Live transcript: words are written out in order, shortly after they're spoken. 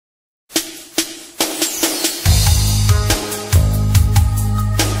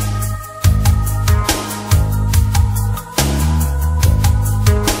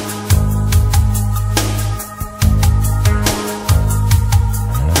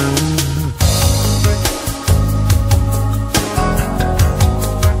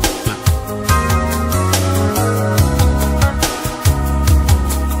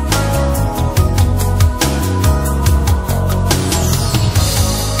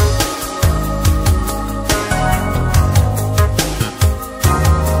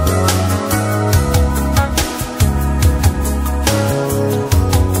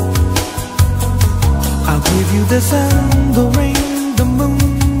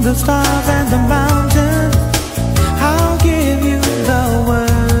the stars and the mountains, I'll give you the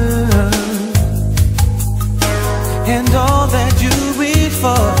world and all that you wish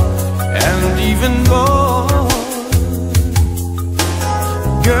for, and even more.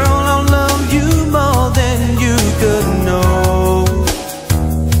 Girl, I'll love you more than you could know,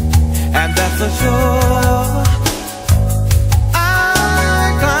 and that's for sure.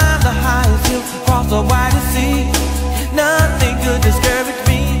 I climb the highest hill, cross the widest sea, nothing could discourage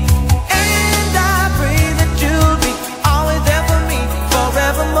me. And I pray that you'll be always there for me,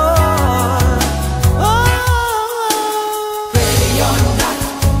 forevermore. Oh, ready or not,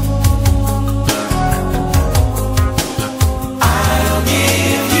 I'll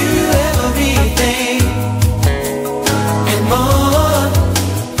give you everything and more.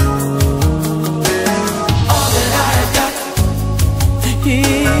 All that I've got is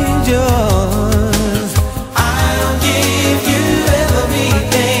yours. I'll give you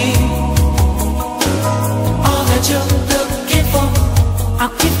everything, all that you're looking for.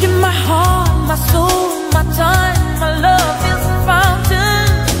 I'll give you my heart, my soul, my time, my love is a fountain.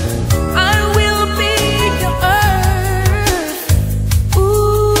 I will be your earth,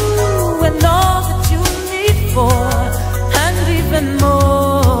 ooh, and all that you need for, and even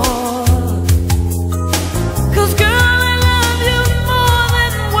more. 'Cause girl, I love you more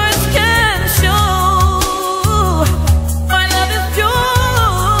than words can show. My love is pure.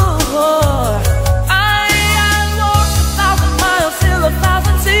 I walked 1,000 miles, sail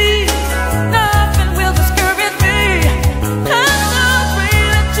 1,000 seas. Nothing will discourage me. And I pray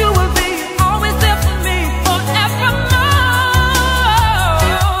that you will be always there for me, forevermore.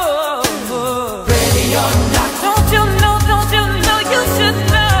 Ready or not, Don't you know, you should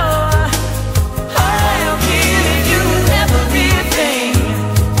know. I'll give you everything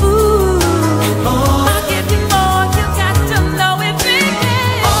Ooh, and more. I'll give you more, you got to know it, baby.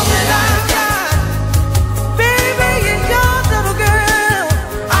 All that I've got, baby, you're your little girl.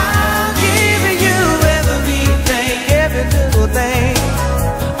 I'll give you everything, every little thing,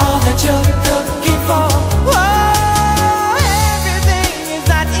 all that you're looking for. Whoa, everything is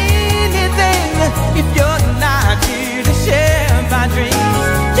not anything if you're not here to share my dreams.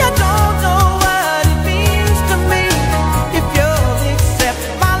 You don't know what it means to me if you'll accept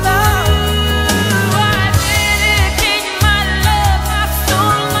my love. I dedicate my love, my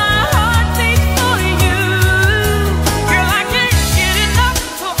soul, my heart beat for you. Girl, I can't get enough,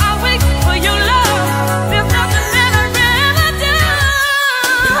 so I'll wait for your love. There's nothing that I'd rather do.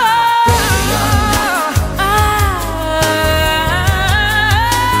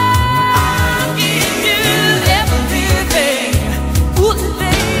 I'll give you everything. Ooh,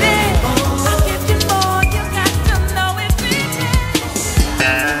 lady, I'll give you more, you got to know it, baby.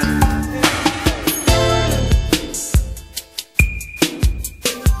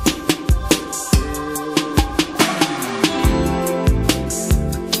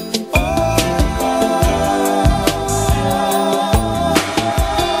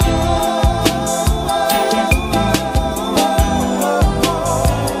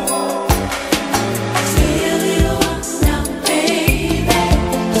 Stay a little while now, baby.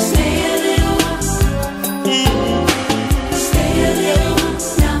 Stay a little while. Stay a little while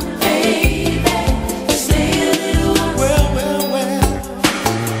now, baby. Stay a little while. Well,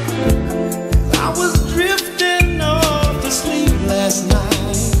 I was drifting off to sleep last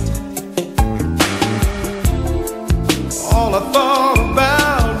night. All I thought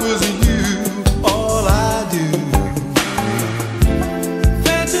about was you, all I do.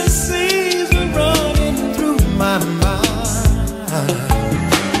 Fantasies were running through my mind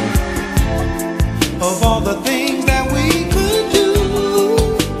of all the things that we could do.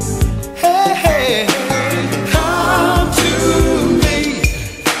 Hey, hey, come to me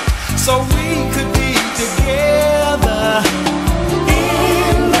so we could be together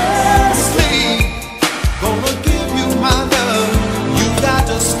endlessly. Gonna give you my love, you got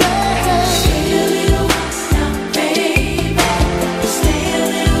to stay. Stay a little while now, baby. Stay a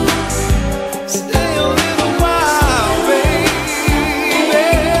little while. Stay a little while, baby.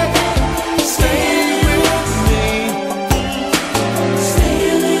 Stay with me, Stay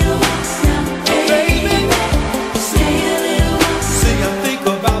a little while now, baby. baby. Stay a little while. See, I think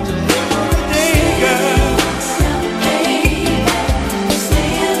about you every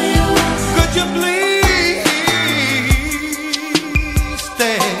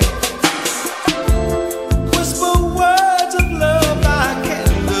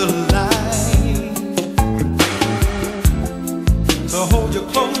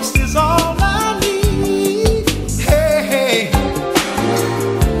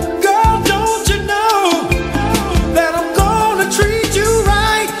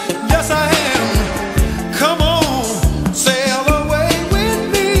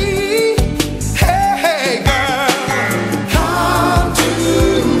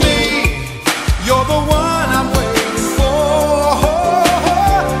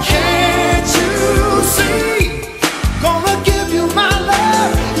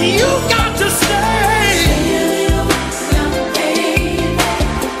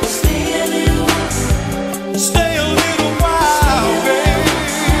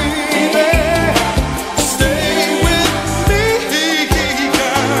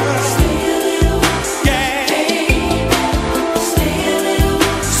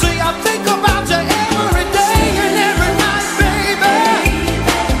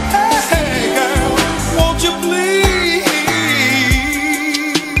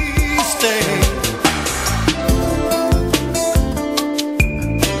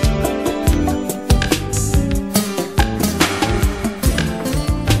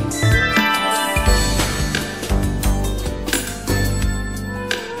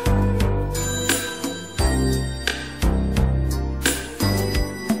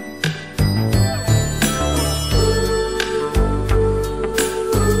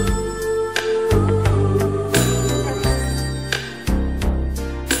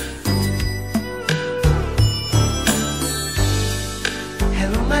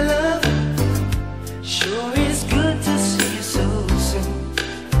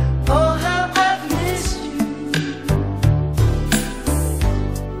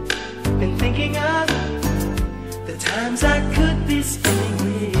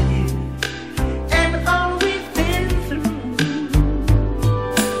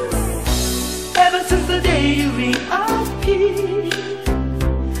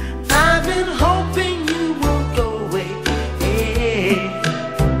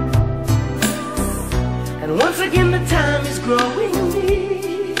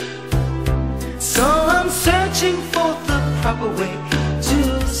proper way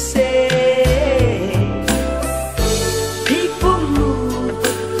to say. People move,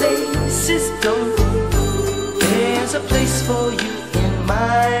 but places don't. There's a place for you in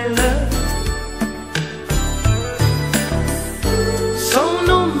my love. So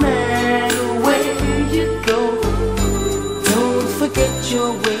no matter where you go, don't forget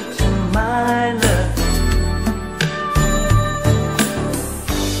your way to my love.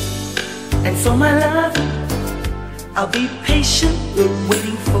 And so my love, I'll be patient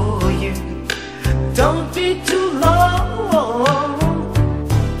waiting for you. Don't be too long,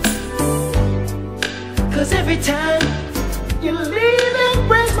 'cause every time you leave it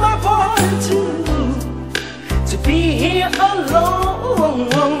breaks my heart too, to be here alone.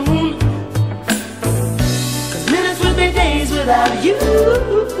 'Cause minutes would be days without you,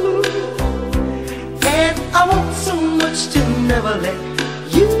 and I want so much to never let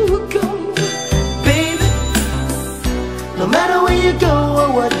you go. No matter where you go or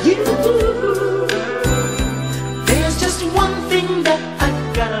what you do, there's just one thing that I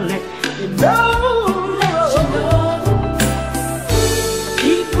gotta let you know.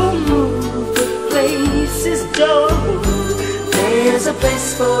 People move, but places don't. There's a place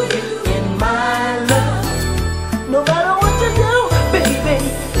for you in my love. No matter what you do, baby.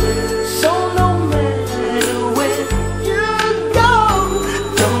 So no matter where you go,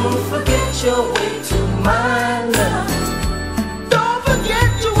 don't forget your way to my love.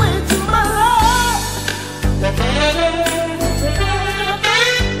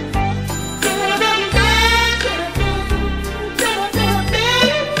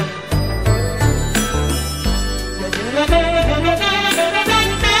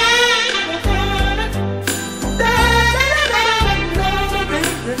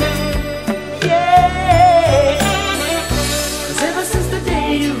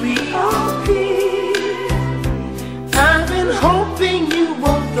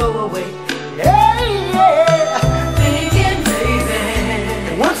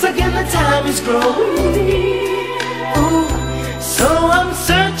 Time is growing, ooh, so I'm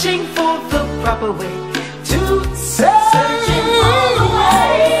searching for the proper way to say. Searching for the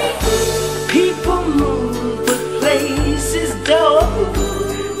way. People move, but places don't.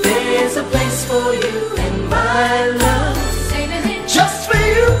 There's a place for you in my love, just for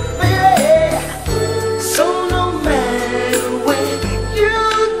you, baby. So no matter where you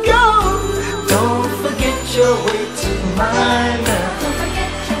go, don't forget your way to my love.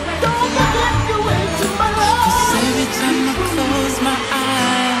 Every time I close my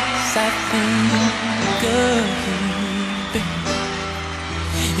eyes, I think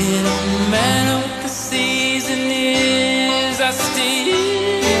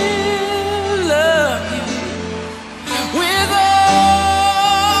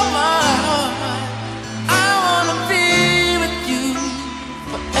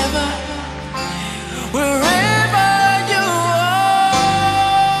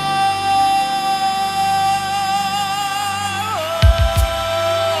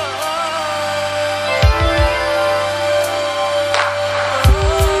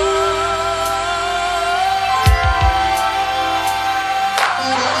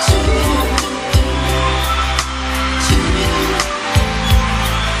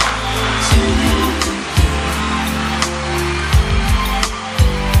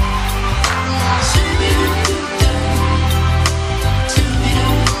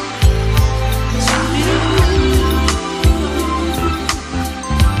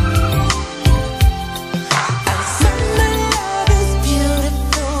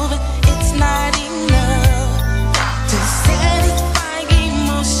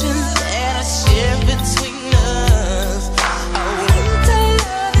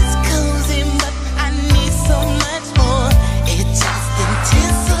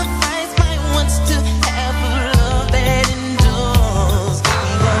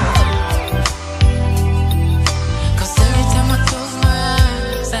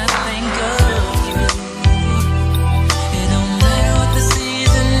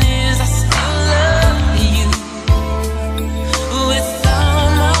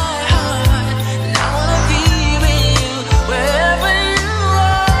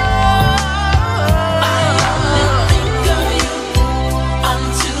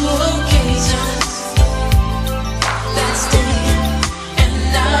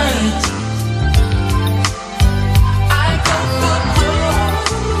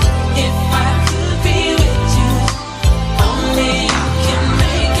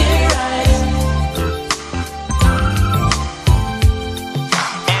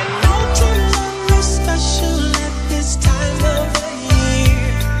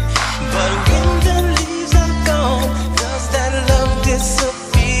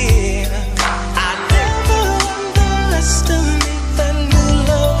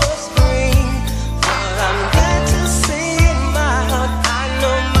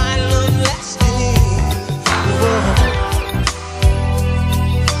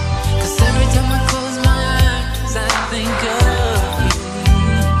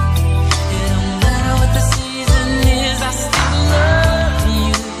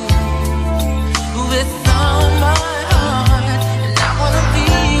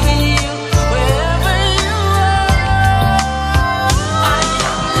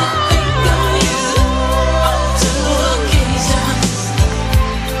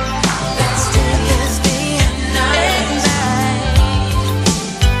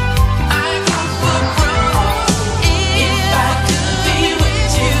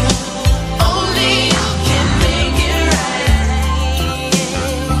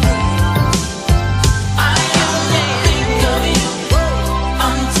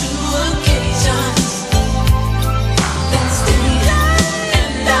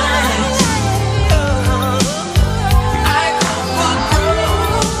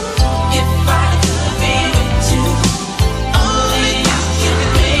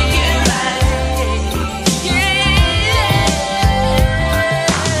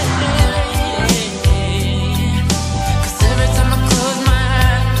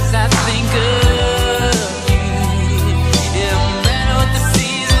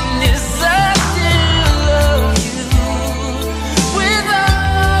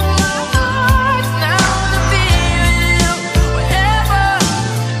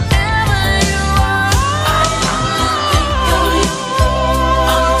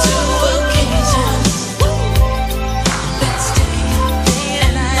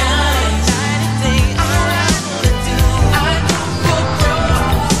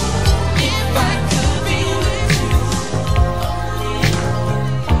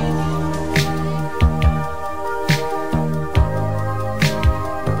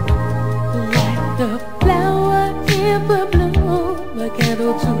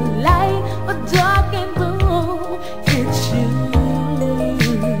light or dark and blue, it's you.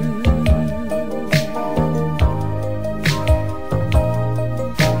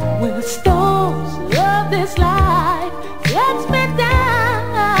 When the storms of this life gets me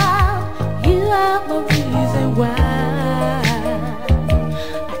down, you are the reason why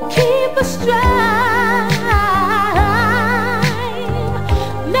I keep a stride.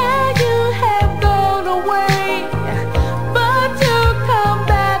 Now you have gone away, but you'll come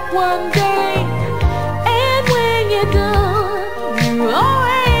back one day. And when you do, you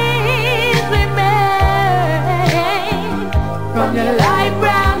always remain. From your light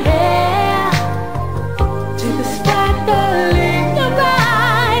brown hair to the sparkle in your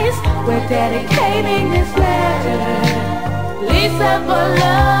eyes, we're dedicating this letter, Lisa, for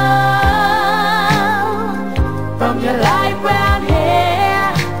love. From your light brown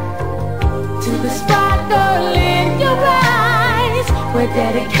hair to the sparkle in your eyes, we're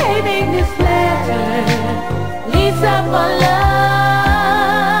dedicating this letter, Lisa, for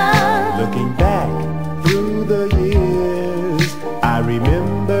love. Looking back through the years, I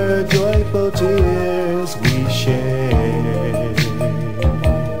remember joyful tears we shared.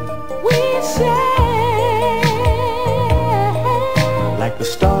 We share Like the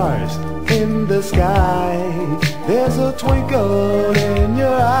stars in the sky, there's a twinkle in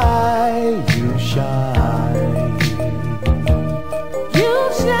your eye. You shine. you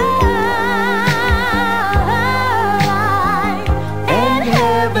shine, and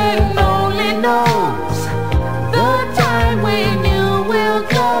heaven only knows the time when you will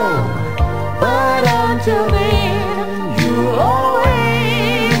go. But until then, you'll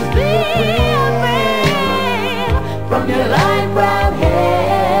always be a friend. From your light brown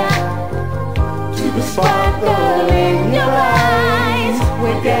hair to the sparkle in your eyes,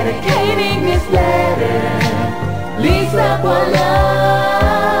 we're dedicating this letter, Lisa, for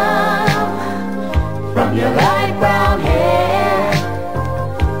love. From your light brown hair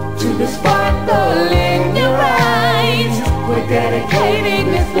to the sparkle in your eyes, we're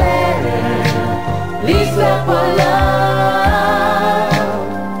dedicating this letter, Lisa, for love.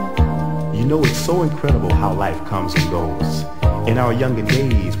 You know, it's so incredible how life comes and goes. In our younger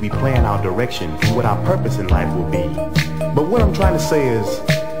days, we plan our direction and what our purpose in life will be. But what I'm trying to say is,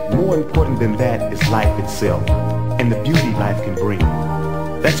 more important than that is life itself and the beauty life can bring.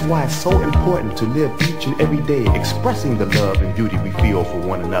 That's why it's so important to live each and every day expressing the love and beauty we feel for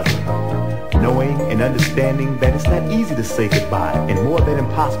one another. Knowing and understanding that it's not easy to say goodbye and more than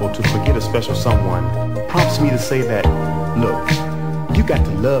impossible to forget a special someone prompts me to say that, look, you got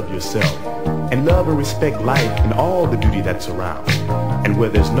to love yourself and love and respect life and all the beauty that's around. And where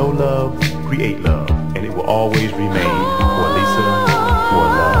there's no love, create love, and it will always remain for Lisa, for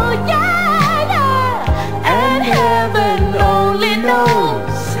love. Oh, yeah, yeah. And heaven only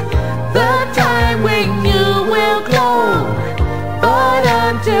knows the time when you will glow. But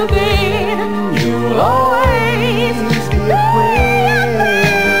until then, you'll always be a friend.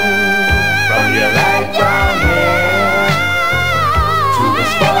 From your light brown hair to the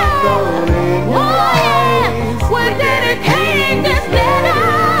sparkle in your eyes, We're dedicating this letter,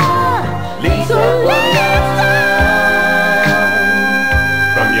 Lisa, so for Lisa.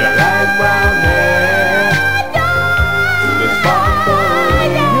 from your light brown hair to the sparkle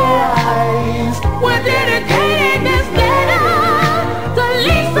in your eyes. We're dedicating this letter to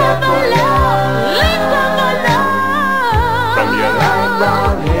Lisa, for love, Lisa, for love. From your light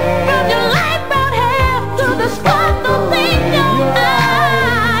brown hair From your light brown hair to the sparkle in your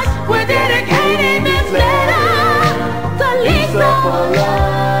eyes, we're dedicating this letter to Lisa, for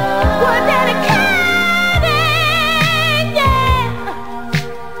love. we're dedicating, yeah.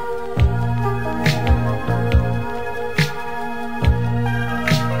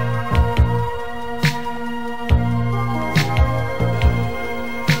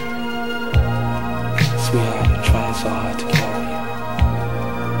 Sweetheart, I'm trying so hard to kill you.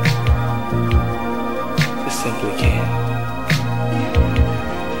 I simply can't.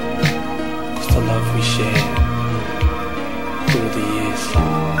 'Cause the love we shared through the years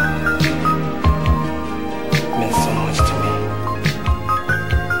meant so much to me.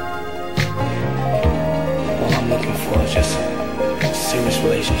 All I'm looking for is just a serious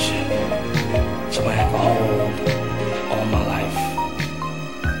relationship, so I have a hold all my life.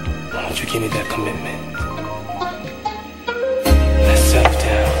 Why don't you give me that commitment? Let's settle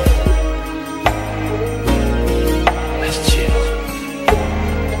down. Let's chill.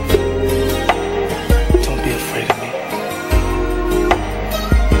 Don't be afraid of me.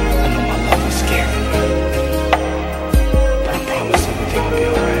 I know my love is scary, but I promise everything will be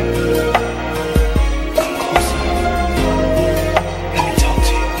alright. Come closer. Let me talk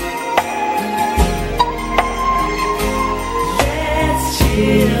to you.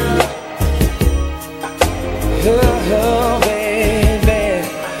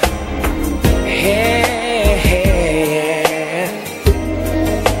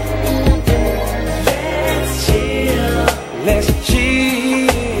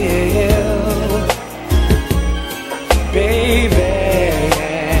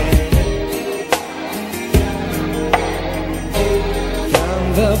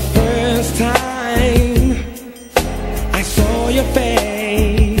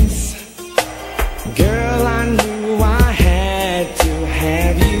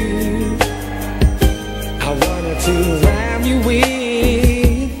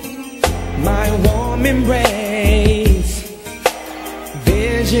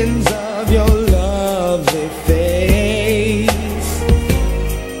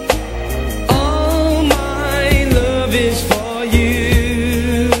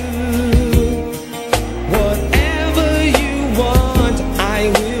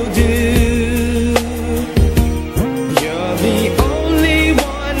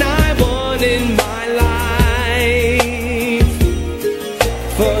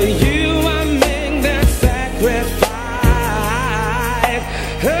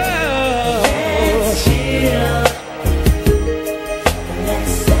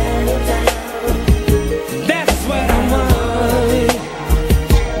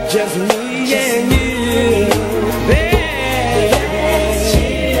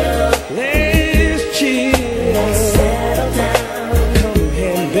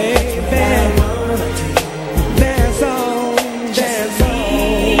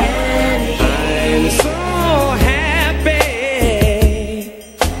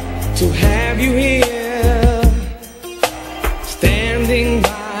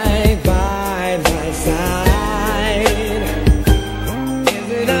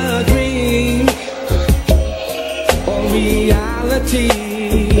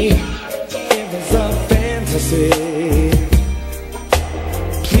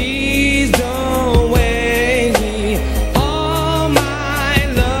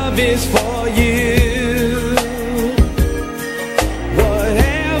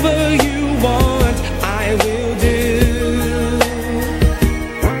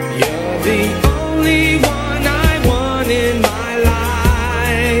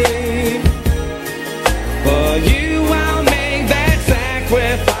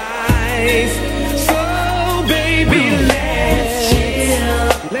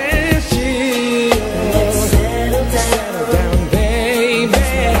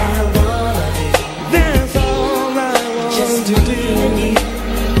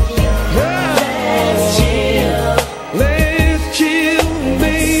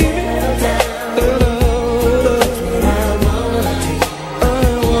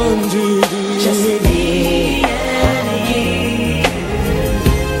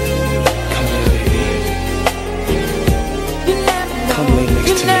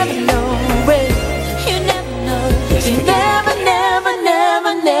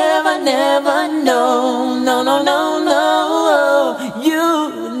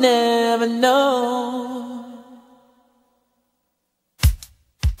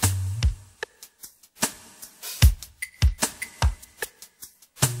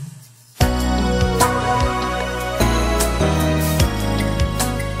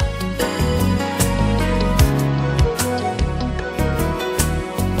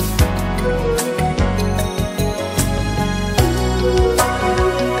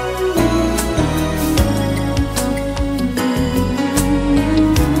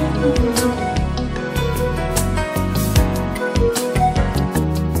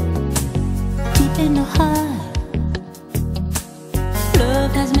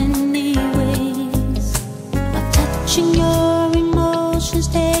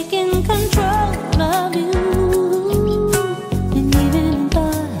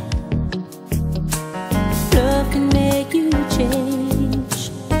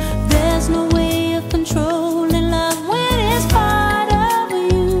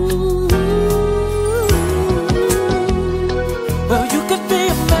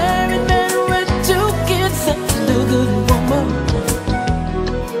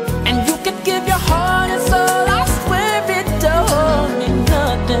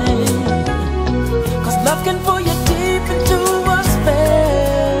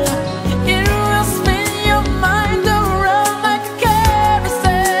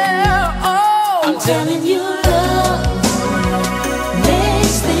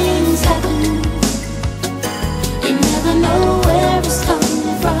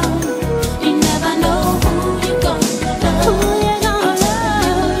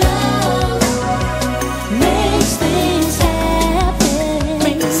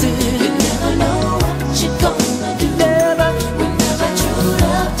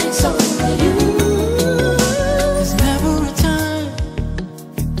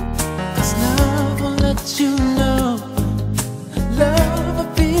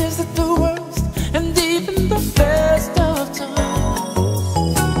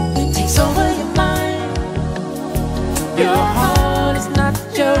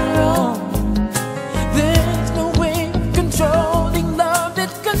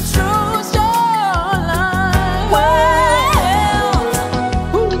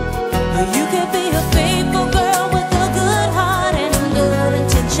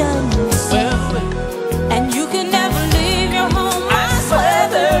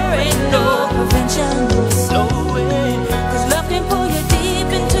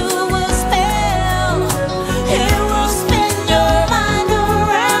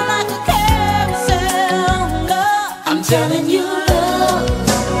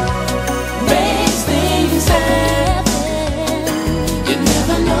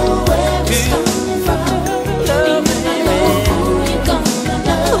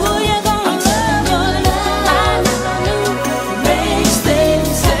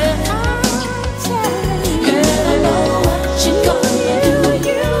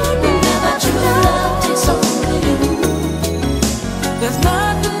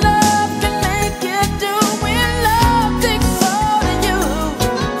 Nothing love can make you do when love takes hold of you.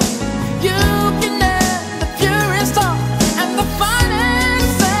 You can have the purest heart and the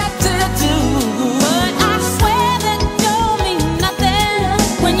finest attitude, but I swear that don't mean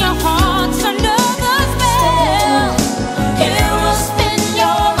nothing when your heart's under the spell. It will spin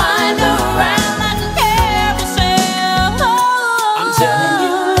your mind around like a carousel. I'm telling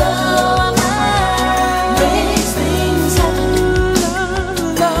you, love makes things happen.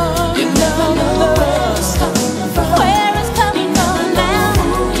 Love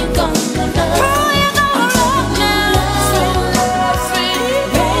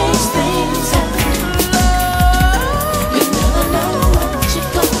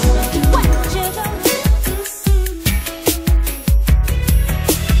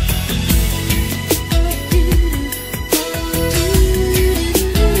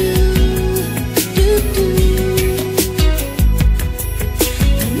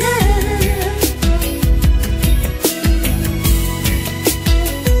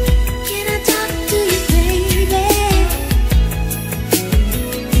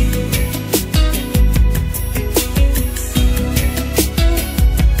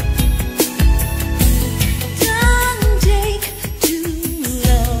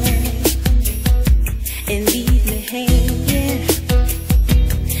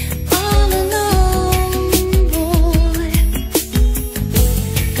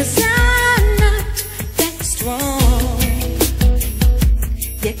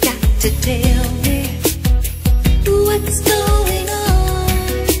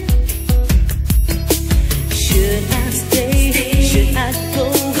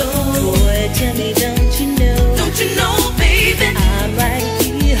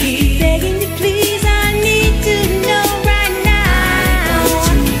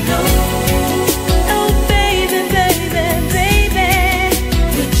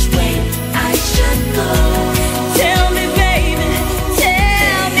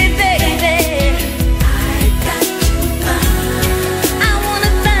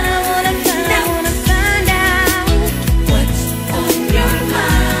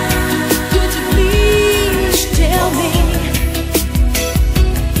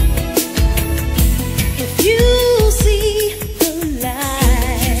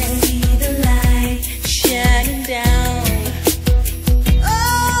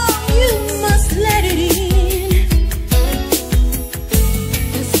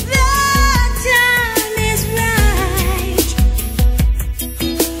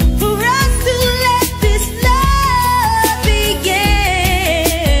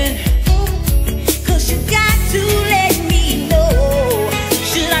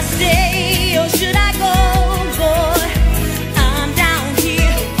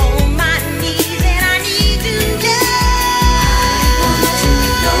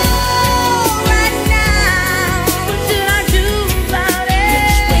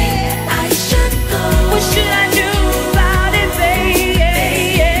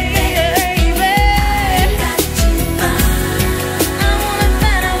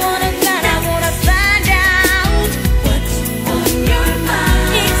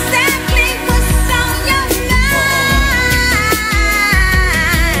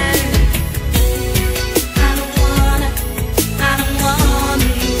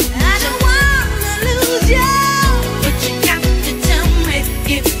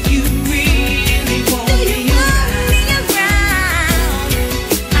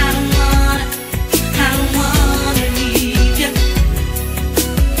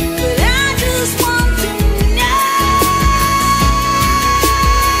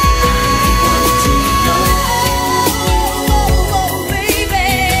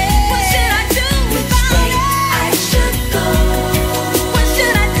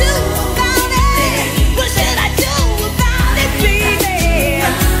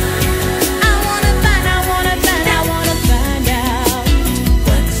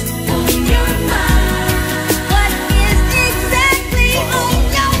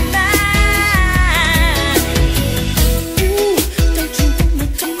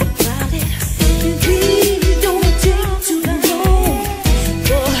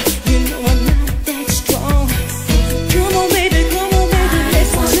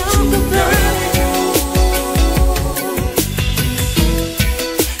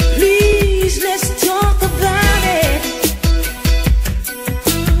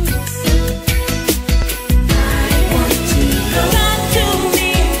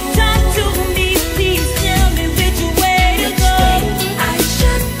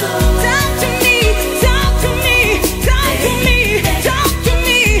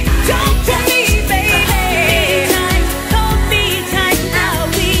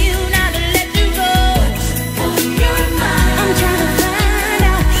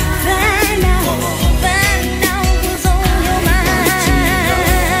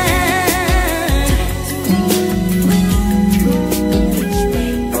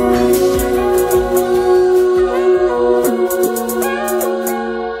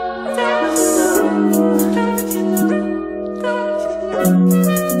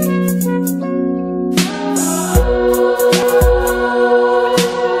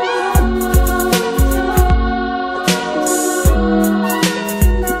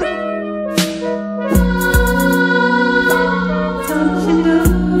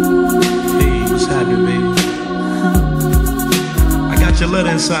your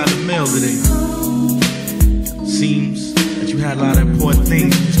letter inside the mail today. Seems that you had a lot of important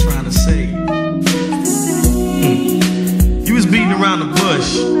things you was trying to say. You was beating around the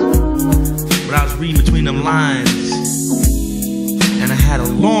bush, but I was reading between them lines, and I had a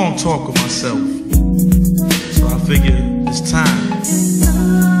long talk with myself. So I figured it's time.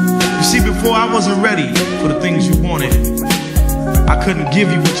 You see, before I wasn't ready for the things you wanted. I couldn't give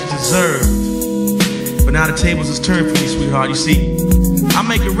you what you deserved. But now the tables is turned for me, sweetheart. You see, I'm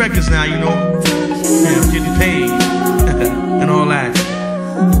making records now, you know. Yeah, I'm getting paid and all that.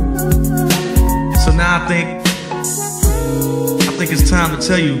 So now I think it's time to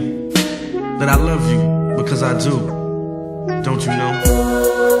tell you that I love you, because I do. Don't you know?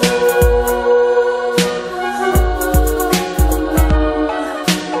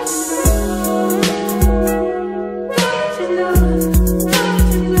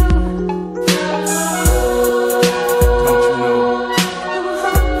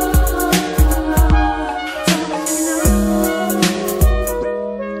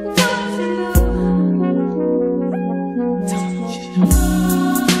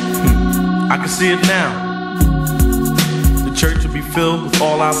 I can see it now. The church will be filled with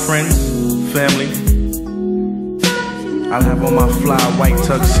all our friends, family. I'll have on my fly white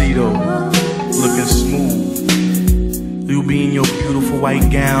tuxedo, looking smooth. You'll be in your beautiful white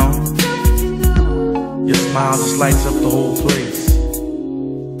gown. Your smile just lights up the whole place.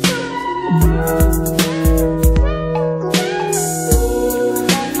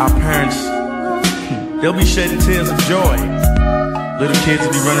 Our parents, they'll be shedding tears of joy. Little kids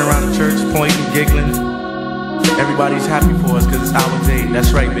will be running around the church, pointing, giggling. Everybody's happy for us because it's our day.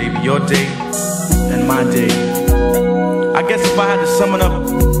 That's right, baby, your day and my day. I guess if I had to sum it up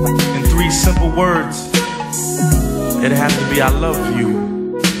in 3 simple words, it'd have to be I love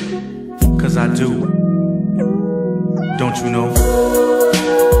you, because I do. Don't you know?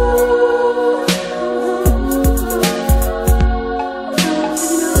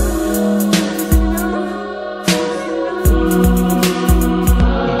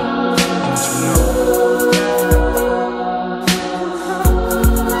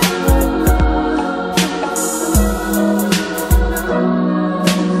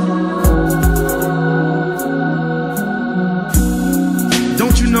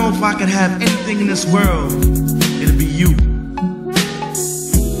 If I could have anything in this world, it'd be you.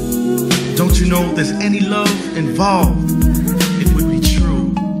 Don't you know if there's any love involved, it would be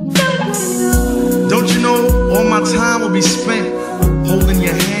true. Don't you know all my time will be spent holding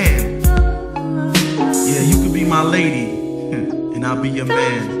your hand? Yeah, you could be my lady, and I'll be your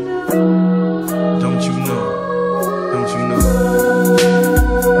man. Don't you know? Don't you know?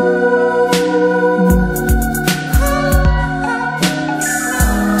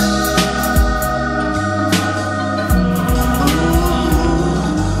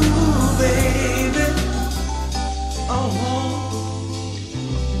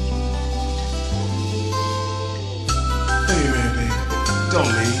 Don't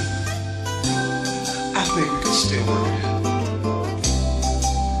leave. I think we can still work it out.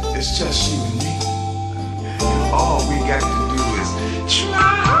 It's just you and me. And all we got to do is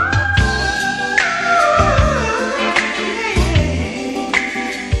try.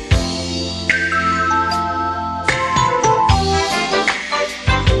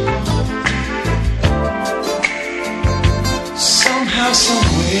 Somehow,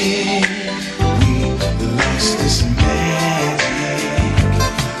 someway, we lost this magic.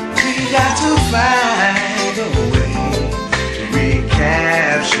 We got to find a way to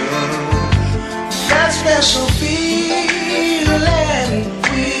recapture that special feeling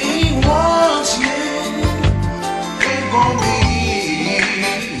we once knew. It won't be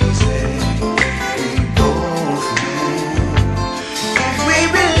easy, we both know. If we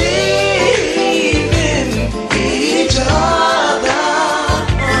believe in each other,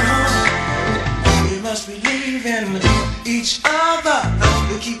 we must believe in each other.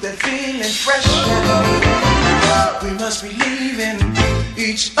 To keep that feeling fresh. We must believe in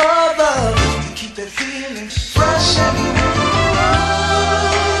each other to keep that feeling fresh.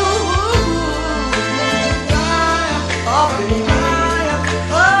 Oh, baby.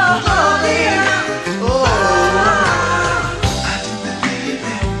 Oh, baby. Oh, I do believe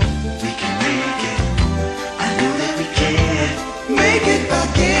that we can make it. I know that we can make it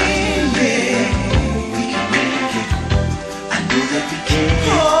again, baby. We can make it. I know that we can.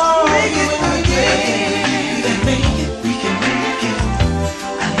 Make it again. We can make it.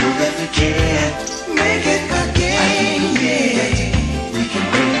 I know that we can.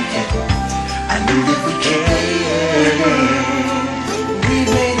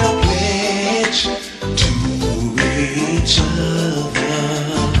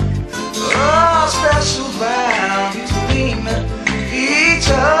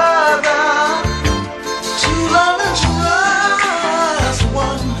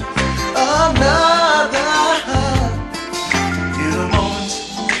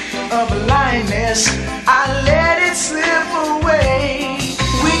 of blindness, I let it slip away.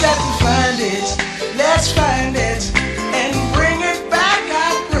 We got to find it, let's find it, and bring it back,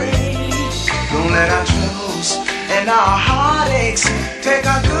 I pray. Don't let our troubles and our heartaches take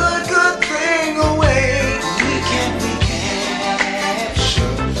a good, good thing away. We can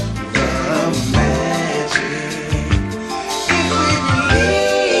recapture the magic if we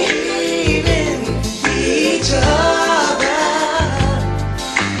believe in each other.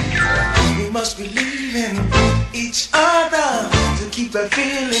 We must believe in each other to keep the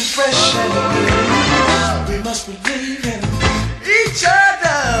feeling fresh and new. We must believe in each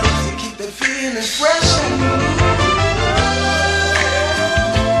other to keep the feeling fresh and new.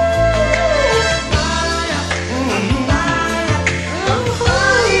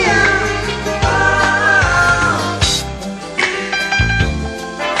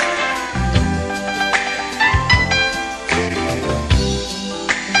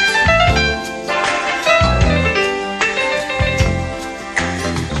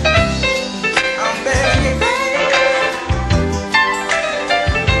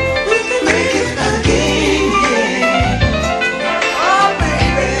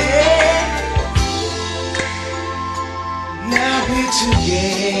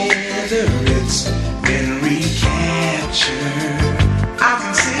 Together it's been recaptured. I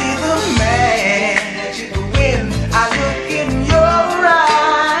can see the magic when I look in your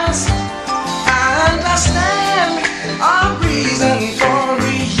eyes. I understand our reason for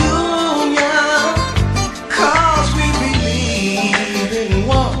reunion, 'cause we believe in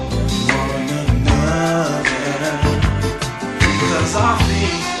one another. 'Cause our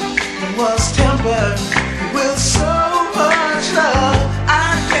faith was tempered with so much love. I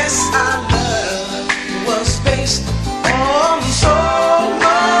guess our love was based on so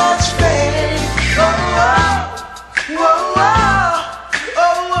much faith. Oh, oh, oh, oh,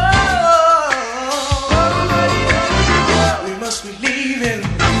 oh, oh. We must believe in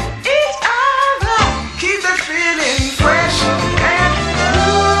each other, keep the feeling fresh and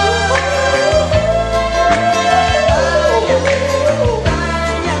new.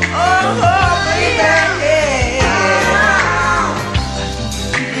 Oh, baby.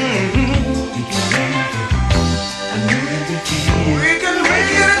 We can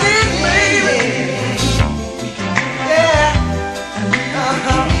make it again, baby. Yeah.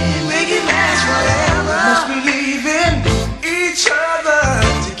 Make it last forever. Must believe in each other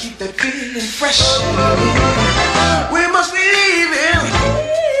to keep that feeling fresh.